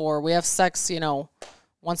sex, or we have sex,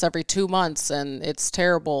 once every 2 months, and it's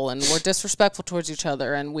terrible, and we're disrespectful towards each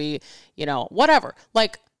other, and we, whatever.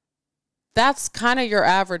 Like, that's kind of your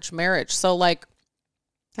average marriage. So, like,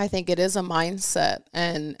 I think it is a mindset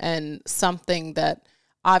and something that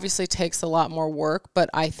obviously takes a lot more work, but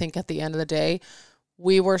I think at the end of the day,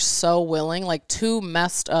 we were so willing, like, two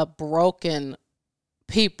messed up, broken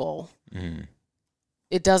people.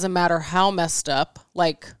 It doesn't matter how messed up,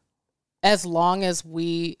 like, as long as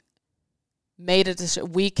we made a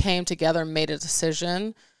decision, we came together and made a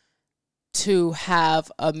decision to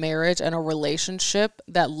have a marriage and a relationship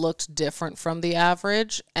that looked different from the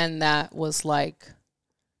average, and that was, like,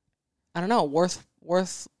 I don't know,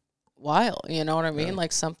 worthwhile. You know what I mean? Yeah.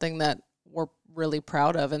 Like, something that we're really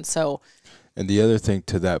proud of. And so, and the other thing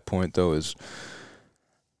to that point, though, is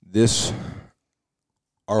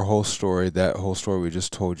our whole story, that whole story we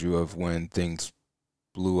just told you of when things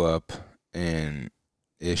blew up and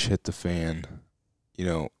ish hit the fan,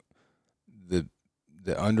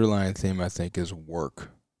 the underlying theme, I think, is work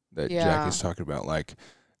that Jackie's talking about. Like,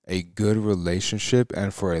 a good relationship,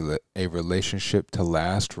 and for a relationship to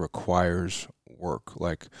last, requires work.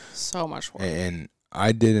 Like, so much work. And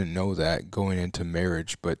I didn't know that going into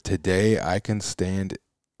marriage, but today I can stand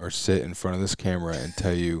or sit in front of this camera and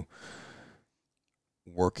tell you,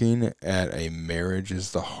 working at a marriage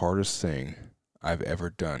is the hardest thing I've ever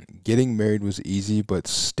done. Getting married was easy, but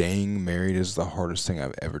staying married is the hardest thing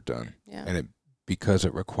I've ever done. Yeah. And because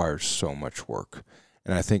it requires so much work.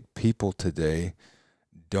 And I think people today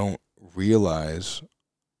don't realize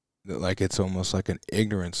that, like, it's almost like an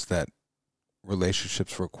ignorance that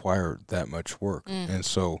relationships require that much work. And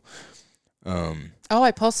so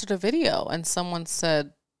I posted a video and someone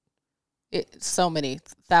said, so many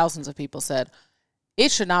thousands of people said,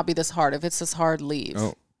 it should not be this hard. If it's this hard, leave.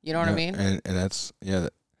 You know what I mean? And that's,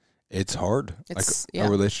 it's hard. A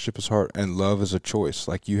relationship is hard, and love is a choice.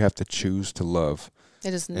 Like, you have to choose to love.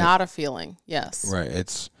 It is not a feeling. Yes. Right.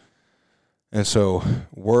 And so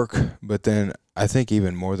work, but then I think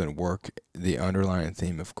even more than work, the underlying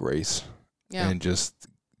theme of grace. Yeah. And just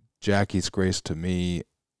Jackie's grace to me,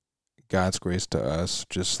 God's grace to us,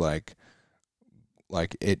 just like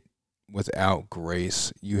it, without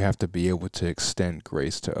grace, you have to be able to extend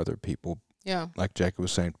grace to other people. Yeah. Like Jackie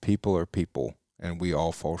was saying, people are people, and we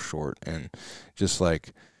all fall short. And just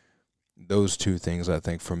like those two things, I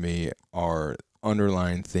think, for me, are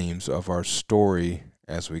underlying themes of our story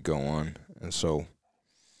as we go on. And so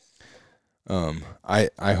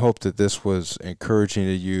I hope that this was encouraging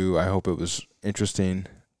to you. I hope it was interesting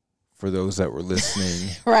for those that were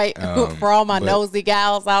listening. Right. For all my nosy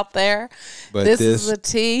gals out there. But this is the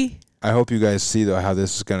tea. I hope you guys see, though, how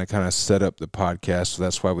this is going to kind of set up the podcast. So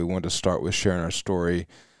that's why we wanted to start with sharing our story.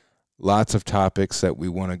 Lots of topics that we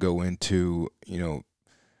want to go into,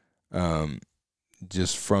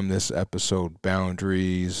 just from this episode,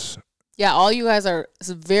 boundaries. Yeah, all you guys are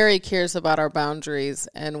very curious about our boundaries,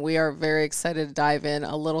 and we are very excited to dive in.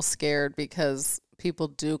 A little scared because people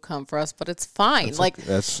do come for us, but it's fine.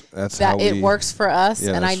 That's that how it works for us,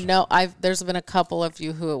 and I know there's been a couple of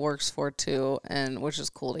you who it works for too, and which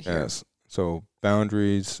is cool to hear. Yes. So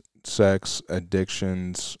boundaries, sex,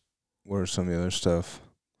 addictions. What are some of the other stuff?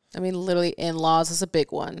 I mean, literally, in-laws is a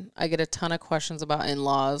big one. I get a ton of questions about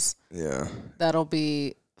in-laws. Yeah. That'll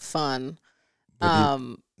be fun.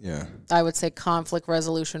 Yeah. I would say conflict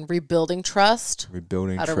resolution, rebuilding trust.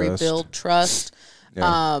 How to rebuild trust.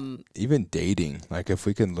 Yeah. Even dating. Like, if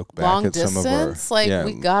we can look back at some of our...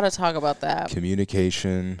 we got to talk about that.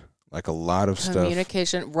 Communication. Like, a lot of stuff.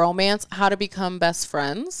 Communication. Romance. How to become best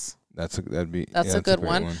friends. That's a good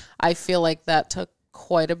one. I feel like that took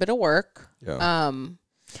quite a bit of work. Yeah.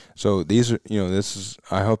 So these are,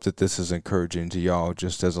 I hope that this is encouraging to y'all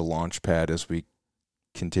just as a launch pad as we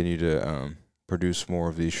continue to produce more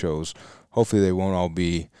of these shows. Hopefully they won't all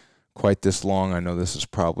be quite this long. I know this is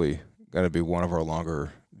probably going to be one of our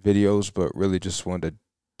longer videos, but really just wanted to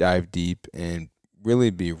dive deep and really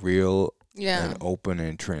be real and open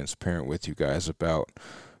and transparent with you guys about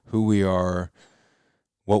who we are,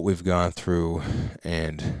 what we've gone through,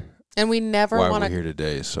 and we never why we're here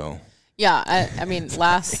today. So yeah, I mean,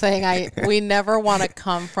 last thing, we never want to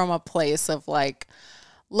come from a place of like,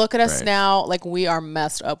 look at us now, like, we are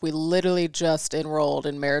messed up. We literally just enrolled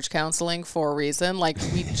in marriage counseling for a reason. Like,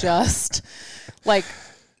 we just, like,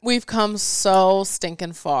 we've come so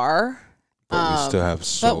stinking far. But we still have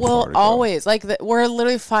so but we'll far to always, like, we're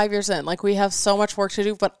literally 5 years in. Like, we have so much work to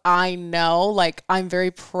do, but I know, like, I'm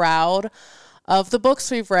very proud of the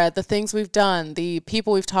books we've read, the things we've done, the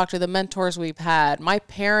people we've talked to, the mentors we've had, my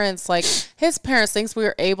parents, like his parents, things we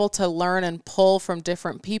were able to learn and pull from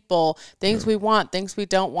different people, things we want, things we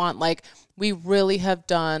don't want. Like, we really have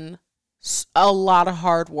done a lot of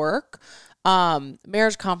hard work,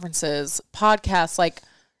 marriage conferences, podcasts, like,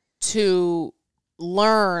 to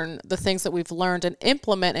learn the things that we've learned and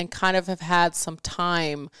implement, and kind of have had some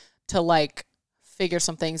time to like figure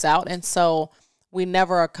some things out. And so we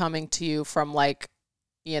never are coming to you from like,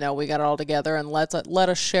 we got it all together and let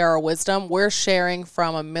us share our wisdom. We're sharing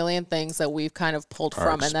from a million things that we've kind of pulled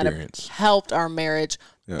from and that have helped our marriage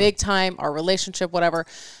big time, our relationship, whatever.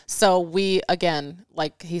 So we, again,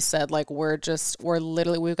 like he said, like we've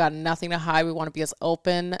got nothing to hide. We want to be as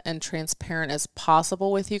open and transparent as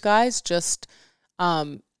possible with you guys. Just,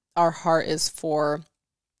 our heart is for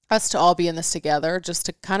us to all be in this together, just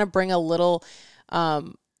to kind of bring a little,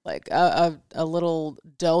 like a little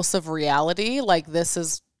dose of reality. Like, this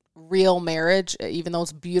is real marriage, even though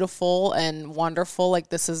it's beautiful and wonderful. Like,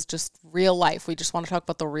 this is just real life. We just want to talk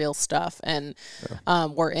about the real stuff, and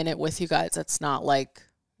we're in it with you guys. It's not like,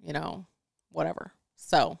 whatever.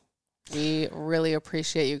 So we really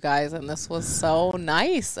appreciate you guys, and this was so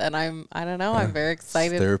nice. And I'm very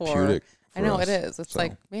excited. It's therapeutic. I know it is. It's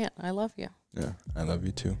like, man, I love you. Yeah, I love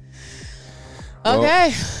you too. Okay.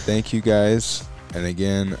 Well, thank you guys. And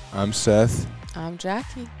again, I'm Seth. I'm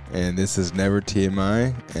Jackie. And this is Never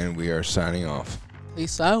TMI, and we are signing off.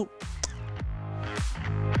 Peace out.